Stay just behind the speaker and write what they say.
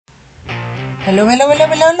Hello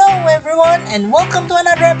everyone, and welcome to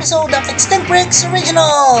another episode of VREX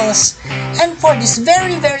Originals. And for this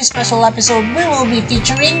very special episode, we will be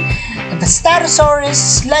featuring the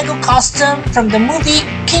Vastatosaurus Lego costume from the movie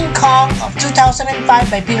King Kong of 2005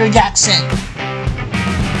 by Peter Jackson.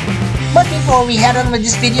 But before we head on with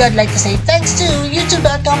this video, I'd like to say thanks to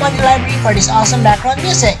youtube.com audio library for this awesome background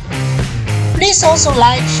music. Please also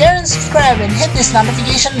like, share, and subscribe, and hit this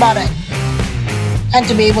notification button. And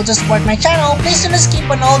to be able to support my channel, please do not skip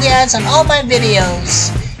on all the ads on all my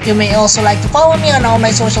videos. You may also like to follow me on all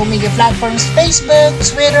my social media platforms: Facebook,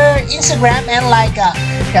 Twitter, Instagram, and LYKA.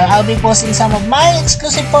 There I'll be posting some of my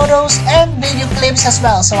exclusive photos and video clips as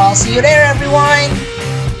well, so I'll see you there everyone!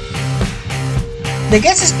 The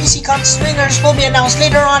guest PC contest winners will be announced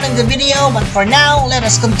later on in the video, but for now, let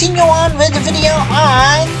us continue on with the video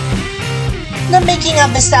on the making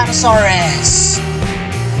of Vastatosaurus.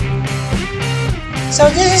 So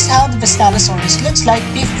this is how the Vastatosaurus looks like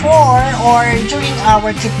before or during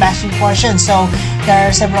our kit bashing portion. So there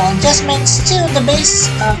are several adjustments to the base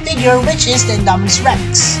figure, which is the Indominus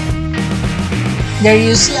Rex. There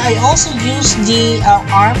you see I also used the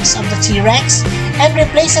arms of the T-Rex and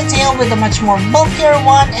replaced the tail with a much more bulkier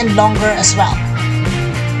one and longer as well.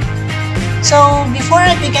 So before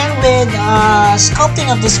I began with sculpting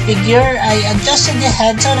of this figure, I adjusted the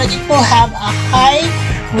head so that it will have a high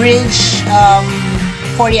ridge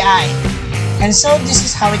for the eye. And so this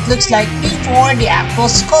is how it looks like before the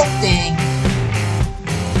actual sculpting.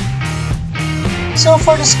 So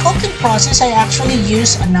for the sculpting process, I actually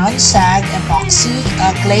use a non-sag epoxy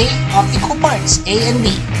clay of equal parts, A and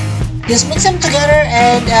B. Just mix them together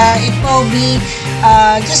and it will be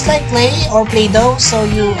just like clay or Play-Doh, so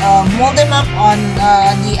you mold them up on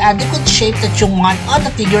the adequate shape that you want on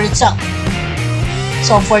the figure itself.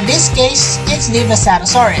 So for this case, it's the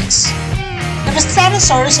Vastatosaurus. The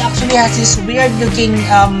Vastatosaurus actually has this weird looking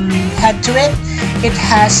head to it. It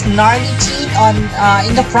has gnarly teeth on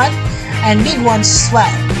in the front and big ones as well.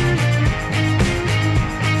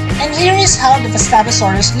 And here is how the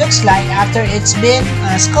Vastatosaurus looks like after it's been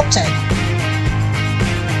sculpted.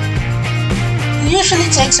 It usually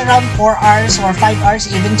takes around 4 hours or 5 hours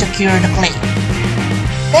even to cure the clay.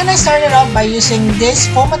 Then I started off by using this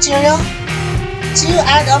foam material to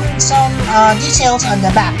add on some details on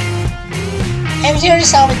the back. And here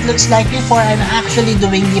is how it looks like before I'm actually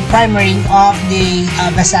doing the primering of the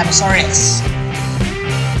Vastatosaurus.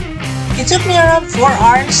 It took me around 4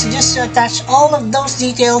 hours just to attach all of those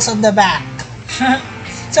details on the back.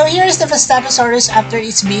 So here is the Vastatosaurus after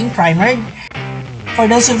it's being primered. For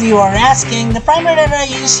those of you who are asking, the primer that I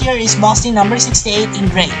use here is Boston number 68 in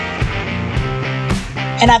gray.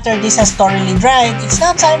 And after this has thoroughly dried, it's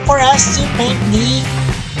now time for us to paint the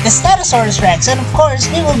Vastatosaurus Rex, and of course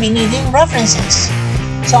we will be needing references.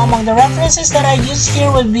 So among the references that I use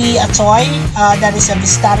here would be a toy that is a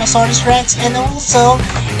Vastatosaurus Rex, and also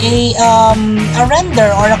a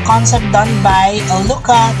render or a concept done by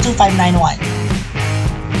LYKA 2591.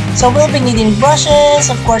 So we'll be needing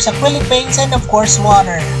brushes, of course acrylic paints, and of course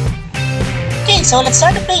water. Okay, so let's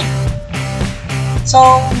start the paint.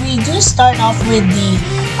 So we do start off with the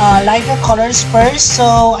lighter colors first.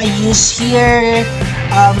 So I use here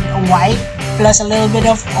white plus a little bit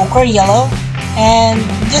of ochre yellow and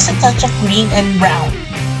just a touch of green and brown.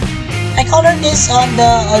 I colored this on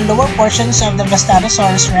the lower portions of the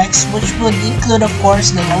Vastatosaurus Rex, which would include of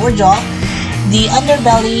course the lower jaw, the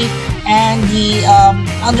underbelly, and the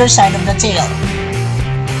underside of the tail.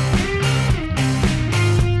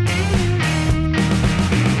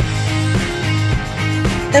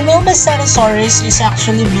 The male Vastatosaurus is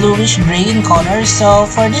actually bluish gray in color, so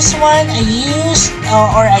for this one I used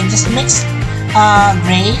I just mixed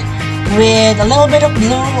gray with a little bit of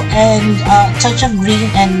blue and a touch of green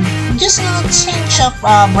and just a little tinge of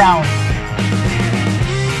brown.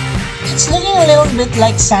 It's looking a little bit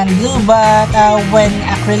like sand blue, but when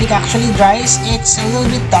acrylic actually dries, it's a little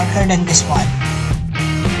bit darker than this one.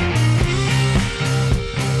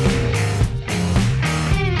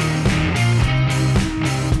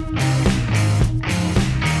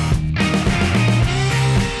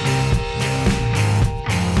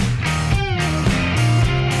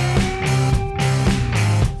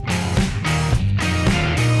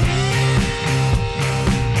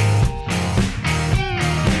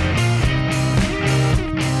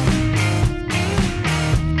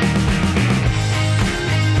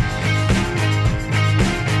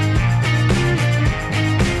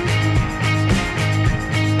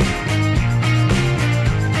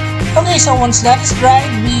 Okay, so once that is dried,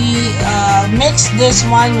 we mix this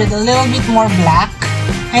one with a little bit more black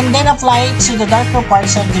and then apply it to the darker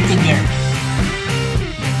parts of the figure.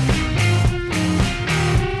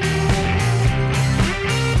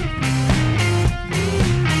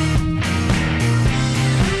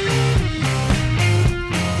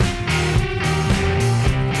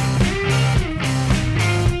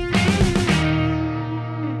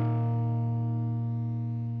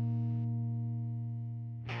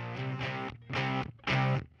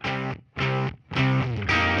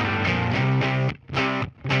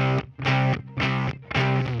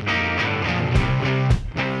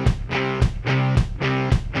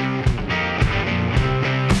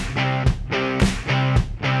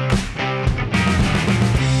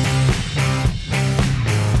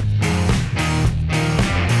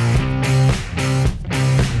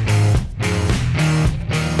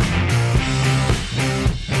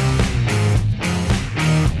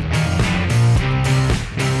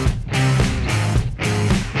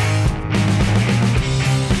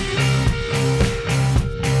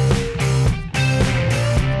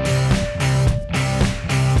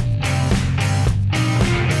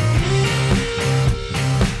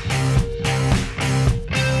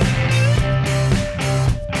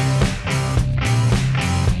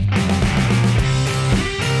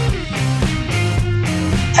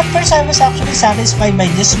 first I was actually satisfied by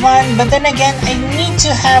this one, but then again I need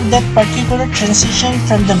to have that particular transition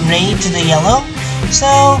from the gray to the yellow. So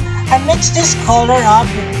I mixed this color up,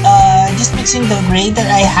 just mixing the gray that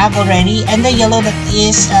I have already and the yellow that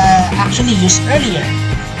is actually used earlier.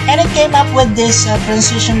 And it came up with this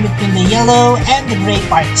transition between the yellow and the gray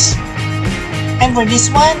parts. And for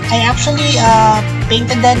this one, I actually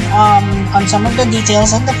painted that on some of the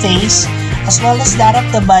details on the face, as well as that of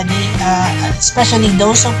the body, especially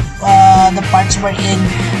those of the parts wherein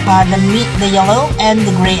the yellow and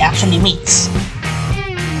the gray actually meets.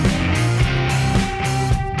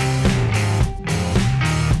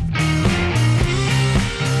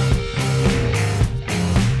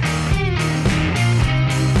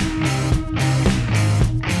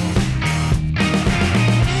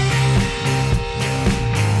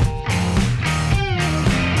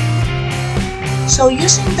 So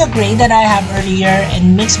using the gray that I have earlier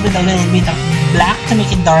and mixed with a little bit of black to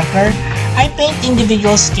make it darker, I paint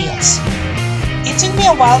individual scales. It took me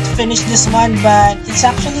a while to finish this one, but it's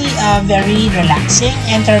actually very relaxing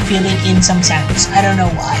and therapeutic in some sense. I don't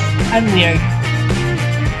know why. I'm weird.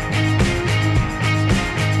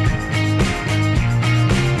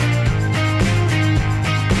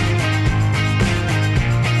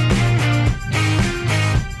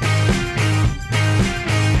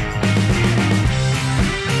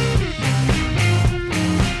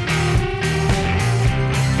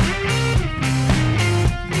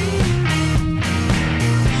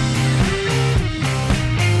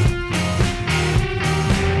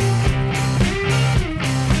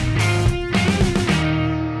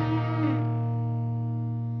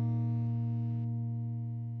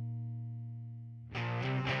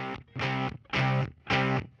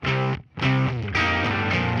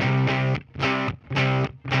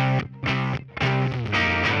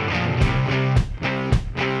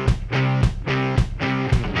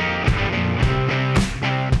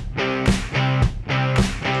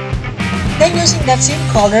 Then using that same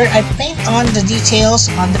color, I paint on the details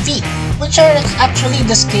on the feet, which are actually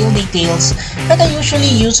the scale details that I usually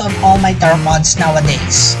use on all my theropods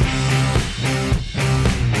nowadays.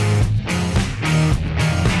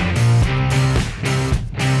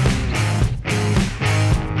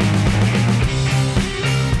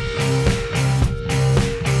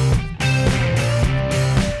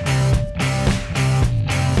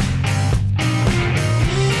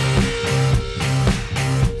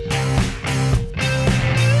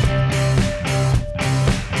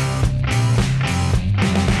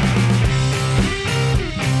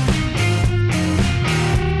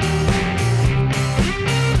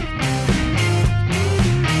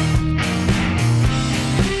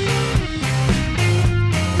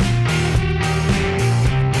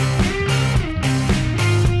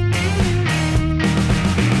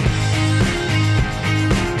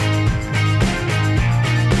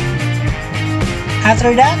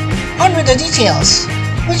 After that, on with the details,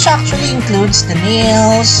 which actually includes the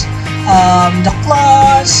nails, the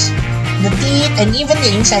claws, the teeth, and even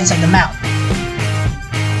the insides of the mouth.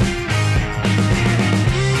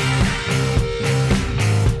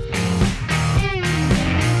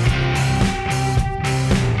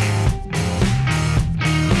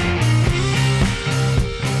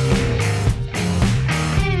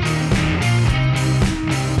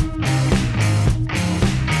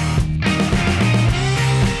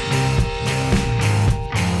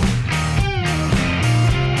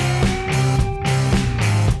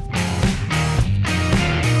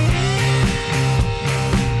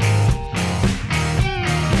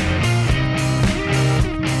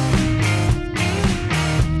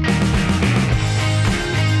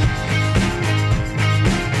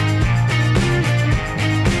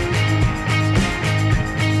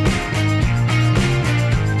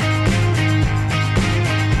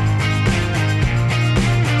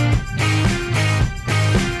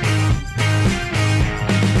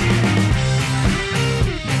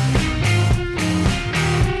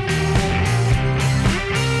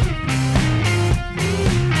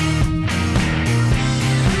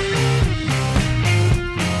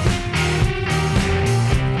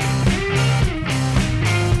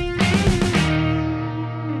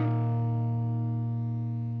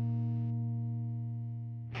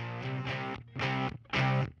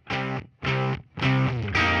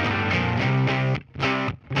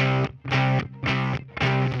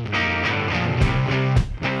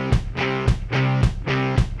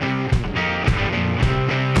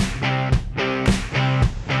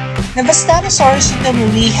 The Vastatosaurus in the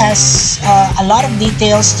movie has a lot of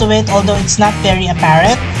details to it, although it's not very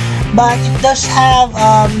apparent, but it does have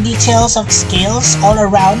details of scales all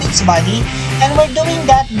around its body, And we're doing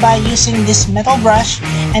that by using this metal brush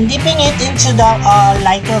and dipping it into the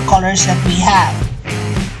lighter colors that we have.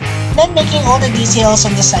 Then making all the details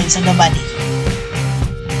on the sides of the body.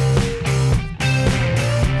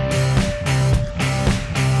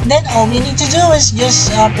 Then all we need to do is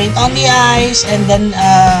just paint on the eyes and then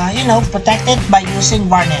protect it by using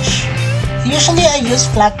varnish. Usually I use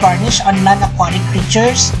flat varnish on non-aquatic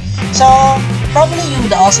creatures, so probably you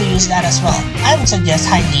would also use that as well. I would suggest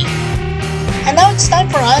highly. And now it's time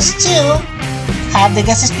for us to have the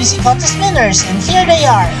Guess PC contest winners, and here they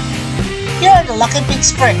are. Here are the lucky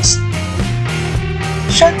picks first.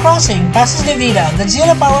 Shark Crossing, Passes de Vida,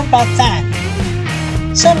 Godzilla Power Pack Fan.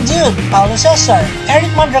 Some Dude, Paulo Cesar,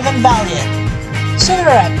 Eric Mondragon Valiant,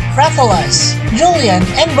 Sunarat, Rathalas, Julian,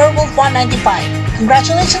 and Werewolf 195.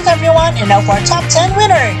 Congratulations everyone, and now for our top 10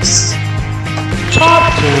 winners!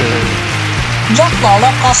 Top 10. Jack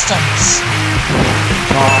Lala Customs.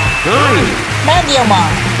 Top 9. Mandy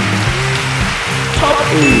Omar. Top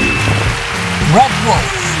 8. Red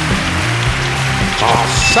Wolf. Top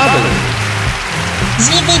 7.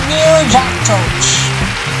 Zvid New Jack Toach.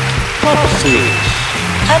 Top 6.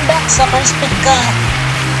 I'm back, Suckers Pika.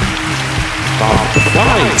 Top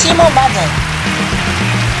 5. Timo Madden.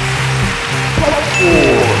 Top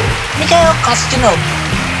 4. Mikhail Kostinov.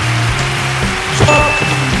 Top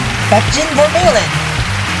Pepjin Vermeulen.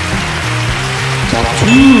 Top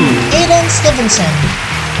 2. Aiden Stevenson.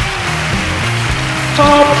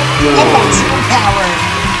 Top And 1. Maximum Power.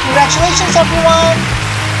 Congratulations everyone!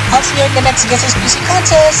 I'll see you in the next Guess PC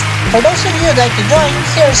contest. For those of you who'd like to join,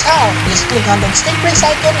 here's how. Just click on the Extinct Bricks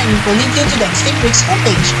icon and it will lead you to the Extinct Bricks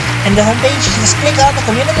homepage. And the homepage, just click on the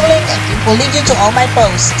community link and it will lead you to all my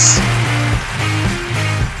posts.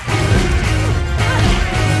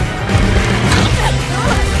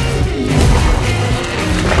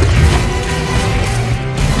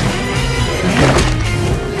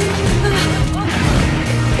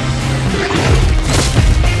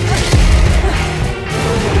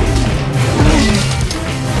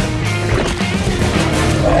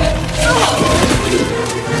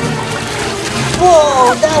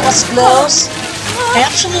 Whoa, that was close! I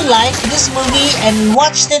actually liked this movie and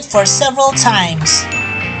watched it for several times.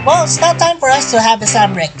 Well, it's now time for us to have the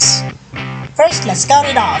VREX. First, let's count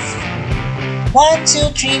it off. 1, 2,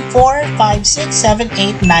 3, 4, 5, 6, 7,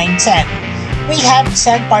 8, 9, 10. We have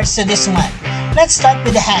 10 parts to this one. Let's start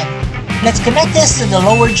with the head. Let's connect this to the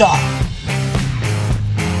lower jaw.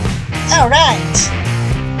 Alright!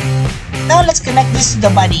 Now let's connect this to the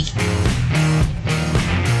body.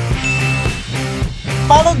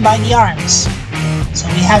 Followed by the arms. So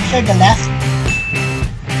we have here the left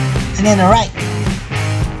and then the right.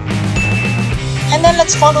 And then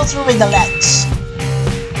let's follow through with the legs.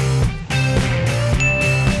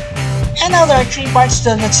 And now there are 3 parts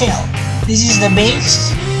to the tail. This is the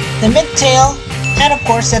base, the mid-tail, and of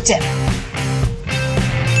course the tip.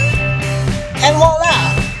 And voila!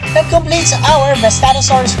 That completes our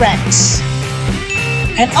Vastatosaurus VREX.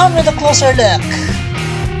 And on with a closer look.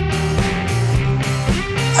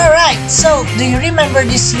 Alright, so do you remember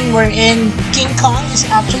this scene wherein King Kong is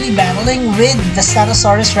actually battling with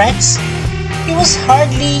Vastatosaurus Rex? He was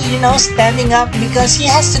hardly, standing up because he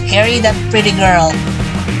has to carry that pretty girl.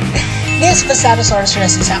 This Vastatosaurus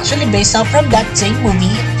Rex is actually based off from that same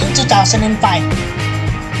movie in 2005.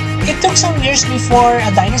 It took some years before a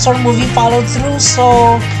dinosaur movie followed through,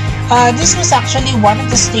 so this was actually one of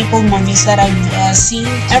the staple movies that I've seen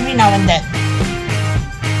every now and then.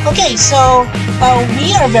 Okay, so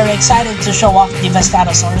we are very excited to show off the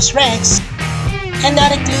Vastatosaurus Rex, and that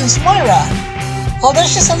includes Moira. Although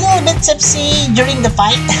she's a little bit tipsy during the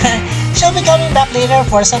fight, she'll be coming back later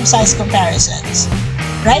for some size comparisons.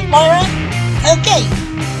 Right, Moira? Okay,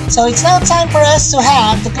 so it's now time for us to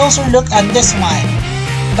have the closer look on this one.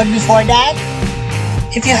 But before that,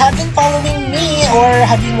 if you have been following me or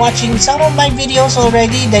have been watching some of my videos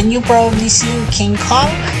already, then you've probably seen King Kong.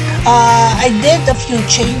 I did a few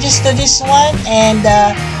changes to this one, and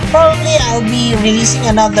probably I'll be releasing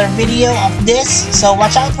another video of this, so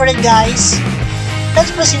watch out for it, guys.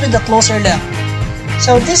 Let's proceed with the closer look.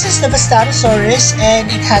 So this is the Vastatosaurus, and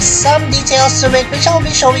it has some details to it which I'll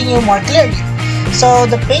be showing you more clearly. So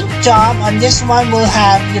the paint job on this one will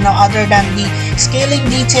have, other than the scaling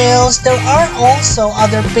details, there are also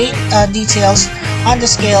other paint details on the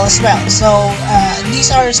scale as well. So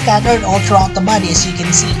these are scattered all throughout the body, as you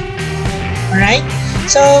can see. Alright,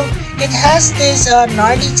 so it has this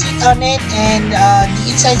gnarly teeth on it, and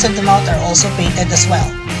the insides of the mouth are also painted as well.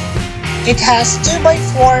 It has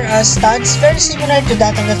 2x4 studs, very similar to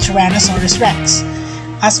that of the Tyrannosaurus Rex.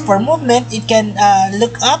 As for movement, it can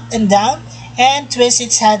look up and down and twist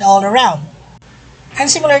its head all around. And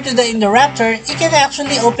similar to the Indoraptor, it can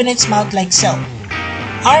actually open its mouth like so.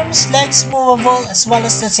 Arms, legs movable as well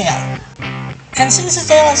as the tail. And since the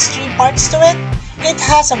tail has 3 parts to it, it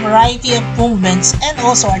has a variety of movements and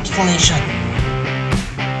also articulation.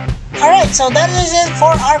 Alright, so that is it for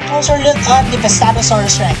our closer look on the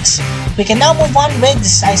Vastatosaurus Rex. We can now move on with the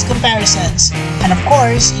size comparisons. And of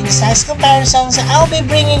course, in the size comparisons, I'll be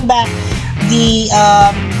bringing back the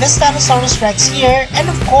Vastatosaurus Rex here, and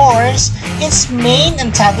of course, its main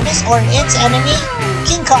antagonist or its enemy,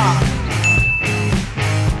 King Kong.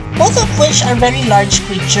 Both of which are very large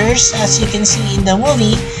creatures, as you can see in the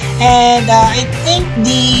movie, and I think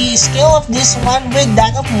the scale of this one with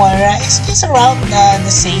that of Moira is just around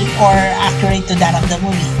the same or accurate to that of the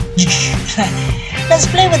movie. Let's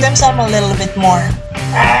play with them some a little bit more.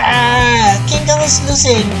 King Kong is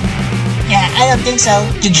losing. Yeah, I don't think so.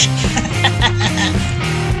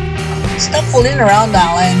 Stop fooling around,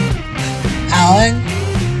 Allan. Allan?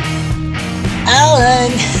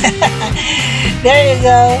 Allan! There you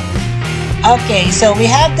go. Okay, so we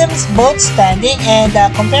have them both standing, and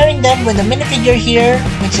comparing them with the minifigure here,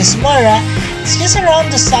 which is Moira, it's just around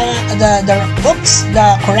the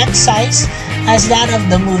correct size as that of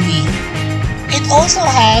the movie. It also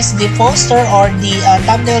has the poster or the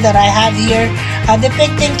thumbnail that I have here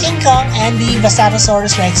depicting King Kong and the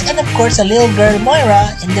Vastatosaurus Rex, and of course a little girl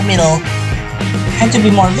Moira in the middle. And to be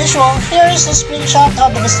more visual, here is a screenshot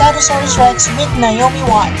of the Vastatosaurus Rex with Naomi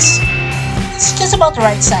Watts. It's just about the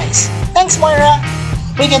right size. Thanks, Moira!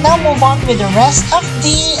 We can now move on with the rest of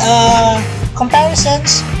the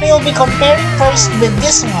comparisons. We will be comparing first with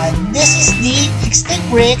this one. This is the extinct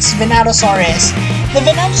VREX Venatosaurus. The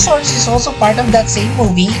Venatosaurus is also part of that same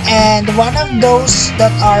movie, and one of those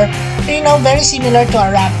that are, very similar to a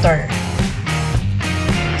raptor.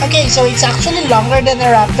 Okay, so it's actually longer than a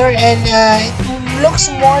raptor, and it looks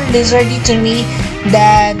more lizardy to me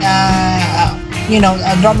than a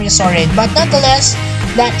dromaeosaurid, but nonetheless,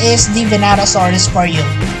 that is the Venatosaurus for you.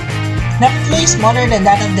 Definitely smaller than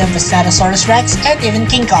that of the Vastatosaurus Rex and even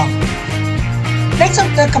King Kong. Next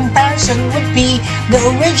up, the comparison would be the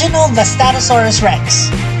original Vastatosaurus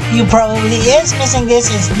Rex. You probably is missing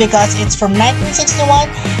this is because it's from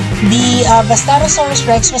 1961. The Vastatosaurus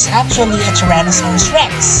Rex was actually a Tyrannosaurus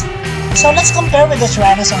Rex. So let's compare with the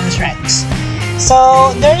Tyrannosaurus Rex.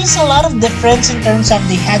 So there is a lot of difference in terms of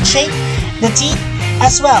the head shape, the teeth,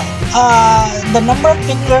 as well. The number of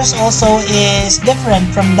fingers also is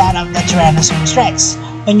different from that of the Tyrannosaurus Rex.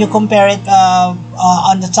 When you compare it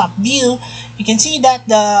on the top view, you can see that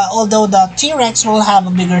although the T-Rex will have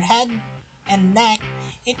a bigger head and neck,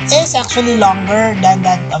 it is actually longer than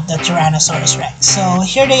that of the Tyrannosaurus Rex. So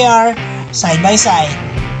here they are, side by side.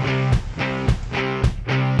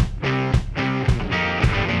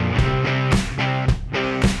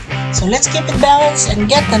 So let's keep it balanced and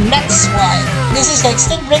get the next one. This is the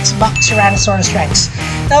extinct VREX Tyrannosaurus Rex.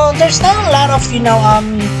 Now there's not a lot of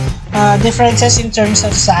differences in terms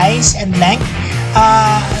of size and length.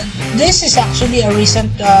 This is actually a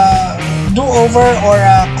recent do-over or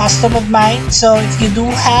a custom of mine. So if you do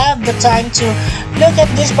have the time to look at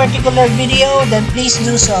this particular video, then please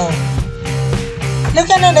do so.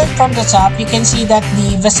 Looking at it from the top, you can see that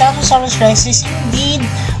the Vastatosaurus Rex is indeed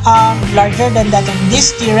larger than that of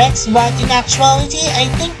this T-Rex, but in actuality, I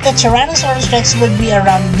think the Tyrannosaurus Rex would be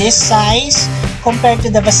around this size compared to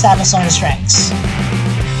the Vastatosaurus Rex.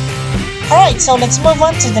 Alright, so let's move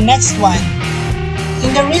on to the next one.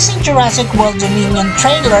 In the recent Jurassic World Dominion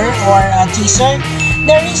trailer or teaser,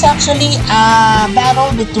 there is actually a battle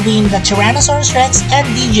between the Tyrannosaurus Rex and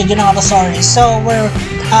the Giganotosaurus. So we're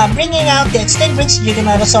bringing out the extinct VREX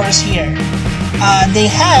Giganotosaurus here. The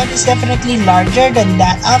head is definitely larger than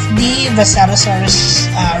that of the Vastatosaurus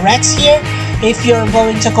Rex here. If you're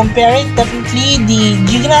going to compare it, definitely the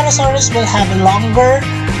Giganotosaurus will have a longer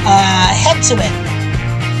head to it.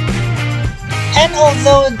 And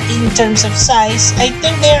although in terms of size, I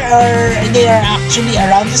think they are actually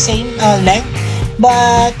around the same length,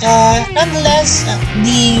 but nonetheless,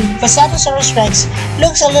 the Vastatosaurus Rex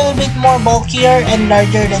looks a little bit more bulkier and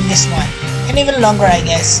larger than this one, and even longer, I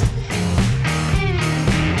guess.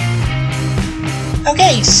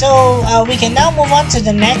 Okay, so we can now move on to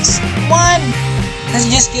the next one. Let's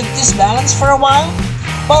just keep this balance for a while.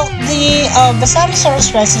 Well, the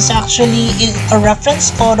Vastatosaurus Rex is actually a reference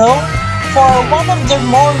photo for one of the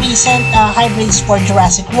more recent hybrids for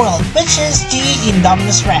Jurassic World, which is the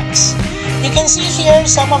Indominus Rex. You can see here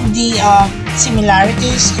some of the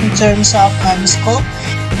similarities in terms of scope.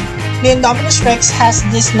 The Indominus Rex has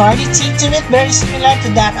this gnarly teeth to it, very similar to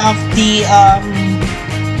that of the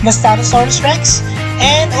Vastatosaurus Rex,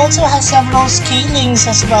 and also has several scalings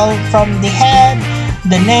as well from the head,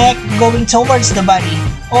 the neck going towards the body.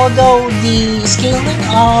 Although the scaling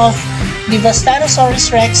of the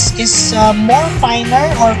Vastatosaurus Rex is more finer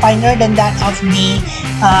or finer than that of the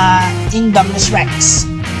Indominus Rex.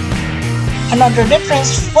 Another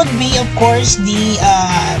difference would be, of course, the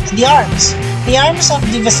arms. The arms of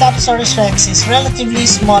the Vastatosaurus Rex is relatively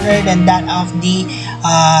smaller than that of the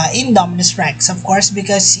Indominus Rex, of course,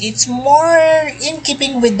 because it's more in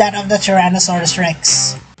keeping with that of the Tyrannosaurus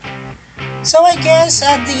Rex. So I guess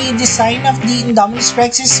the design of the Indominus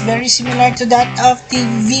Rex is very similar to that of the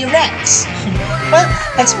VREX. Well,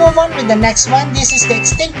 let's move on with the next one. This is the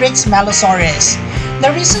extinct VREX Malosaurus. The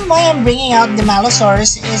reason why I'm bringing out the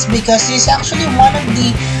Malosaurus is because it's actually one of the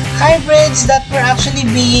hybrids that were actually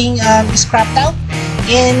being scrapped out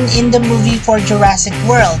in the movie for Jurassic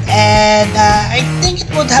World, and I think it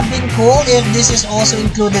would have been cool if this is also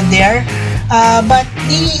included there. But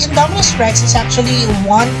the Indominus Rex is actually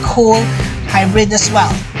one cool hybrid as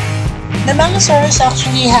well. The Malosaurus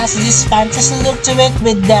actually has this fantasy look to it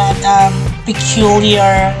with that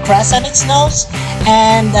peculiar crest on its nose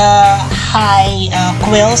and high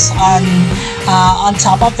quills on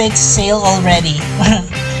top of its sail already.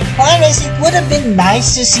 Well, anyways, it would have been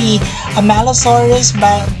nice to see a Malosaurus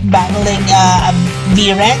battling a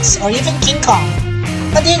VREX or even King Kong.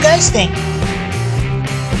 What do you guys think?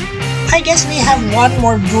 I guess we have one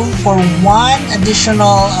more group for one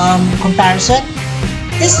additional comparison.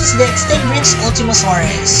 This is the extinct VREX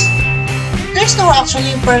Ultimasaurus. There's no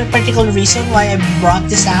actually particular reason why I brought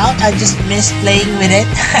this out. I just missed playing with it.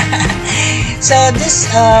 So this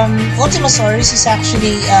Ultimasaurus is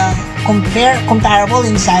actually comparable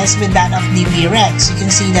in size with that of the VREX. You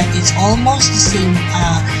can see that it's almost the same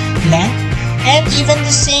length and even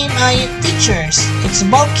the same features. It's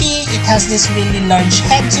bulky, it has this really large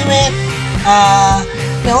head to it.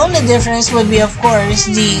 The only difference would be, of course,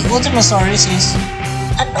 the Ultimasaurus is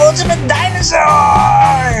an ultimate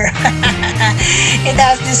dinosaur! It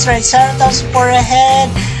has this Triceratops for a head,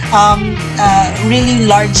 really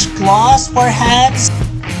large claws for hands,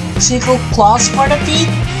 sickle claws for the feet,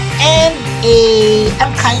 and a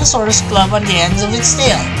Ankylosaurus club on the ends of its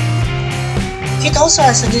tail. It also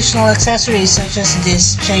has additional accessories such as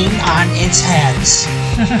this chain on its hands.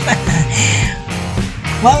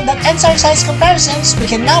 Well, that ends our size comparisons. We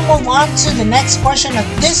can now move on to the next portion of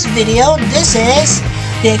this video. This is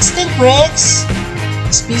the extinct VREX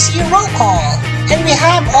species roll call. And we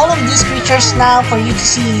have all of these creatures now for you to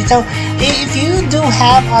see. So if you do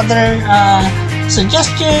have other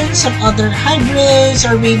suggestions of other hybrids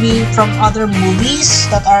or maybe from other movies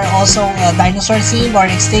that are also dinosaur themed or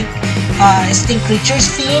extinct creatures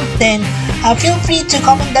themed, then feel free to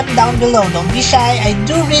comment them down below. Don't be shy. I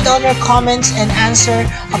do read all your comments and answer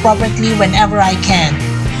appropriately whenever I can.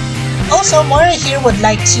 Also, Moira here would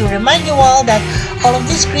like to remind you all that all of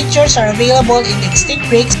these creatures are available in the Extinct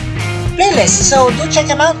VREX playlist, so do check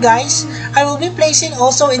them out, guys. I will be placing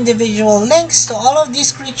also individual links to all of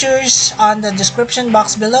these creatures on the description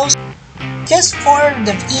box below, just for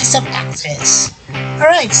the ease of access.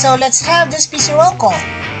 Alright, so let's have this PC roll call.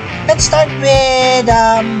 Let's start with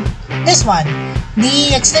this one,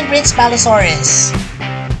 the Extinct VREX Palosaurus.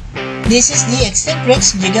 This is the Extinct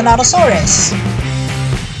VREX Giganotosaurus.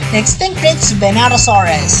 Extinct VREX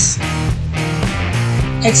Venatosaurus.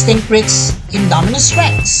 Extinct VREX Indominus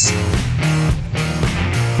Rex.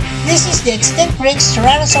 This is the Extinct VREX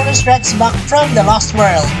Tyrannosaurus Rex back from the Lost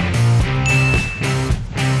World.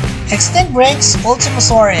 Extinct VREX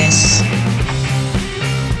Ultimasaurus.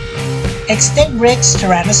 Extinct VREX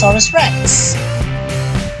Tyrannosaurus Rex.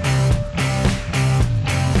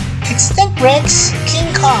 Extinct VREX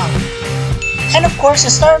King Kong. And of course, the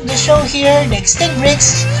star of the show here, the Extinct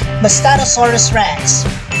VREX Vastatosaurus Rex.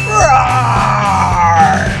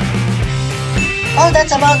 Roar! Well,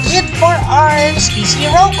 that's about it for our species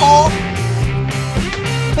roll call.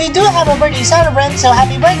 We do have a birthday celebrant, so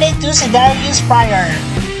happy birthday to Sedarius Pryor.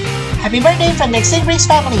 Happy birthday from the Extinct VREX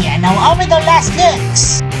family, and now on with our last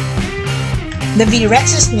looks. The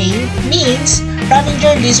VREX's name means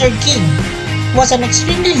Ravager Lizard King. Was an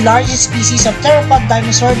extremely large species of theropod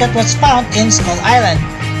dinosaur that was found in Skull Island.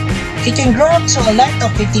 It can grow up to a length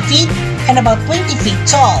of 50 feet and about 20 feet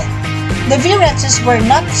tall. The VREXs were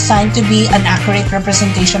not designed to be an accurate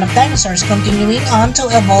representation of dinosaurs continuing on to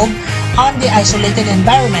evolve on the isolated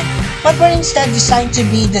environment, but were instead designed to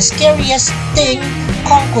be the scariest thing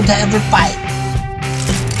Kong could ever fight.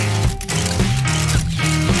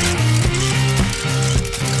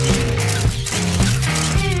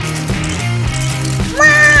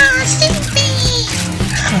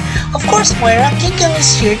 Of course, Moira, King Kong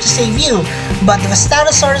is here to save you, but the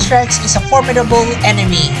Vastatosaurus Rex is a formidable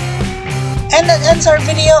enemy. And that ends our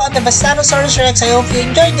video on the Vastatosaurus Rex. I hope you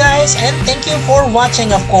enjoyed, guys, and thank you for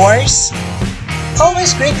watching, of course.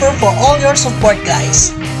 Always grateful for all your support,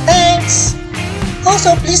 guys. Thanks!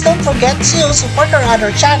 Also, please don't forget to support our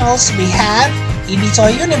other channels. We have EB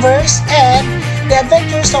Toy Universe and The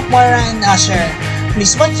Adventures of Moira and Usher.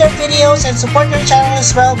 Please watch their videos and support your channel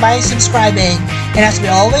as well by subscribing. And as we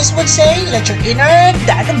always would say, let your inner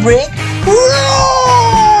dino brick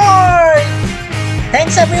roar!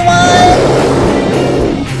 Thanks, everyone!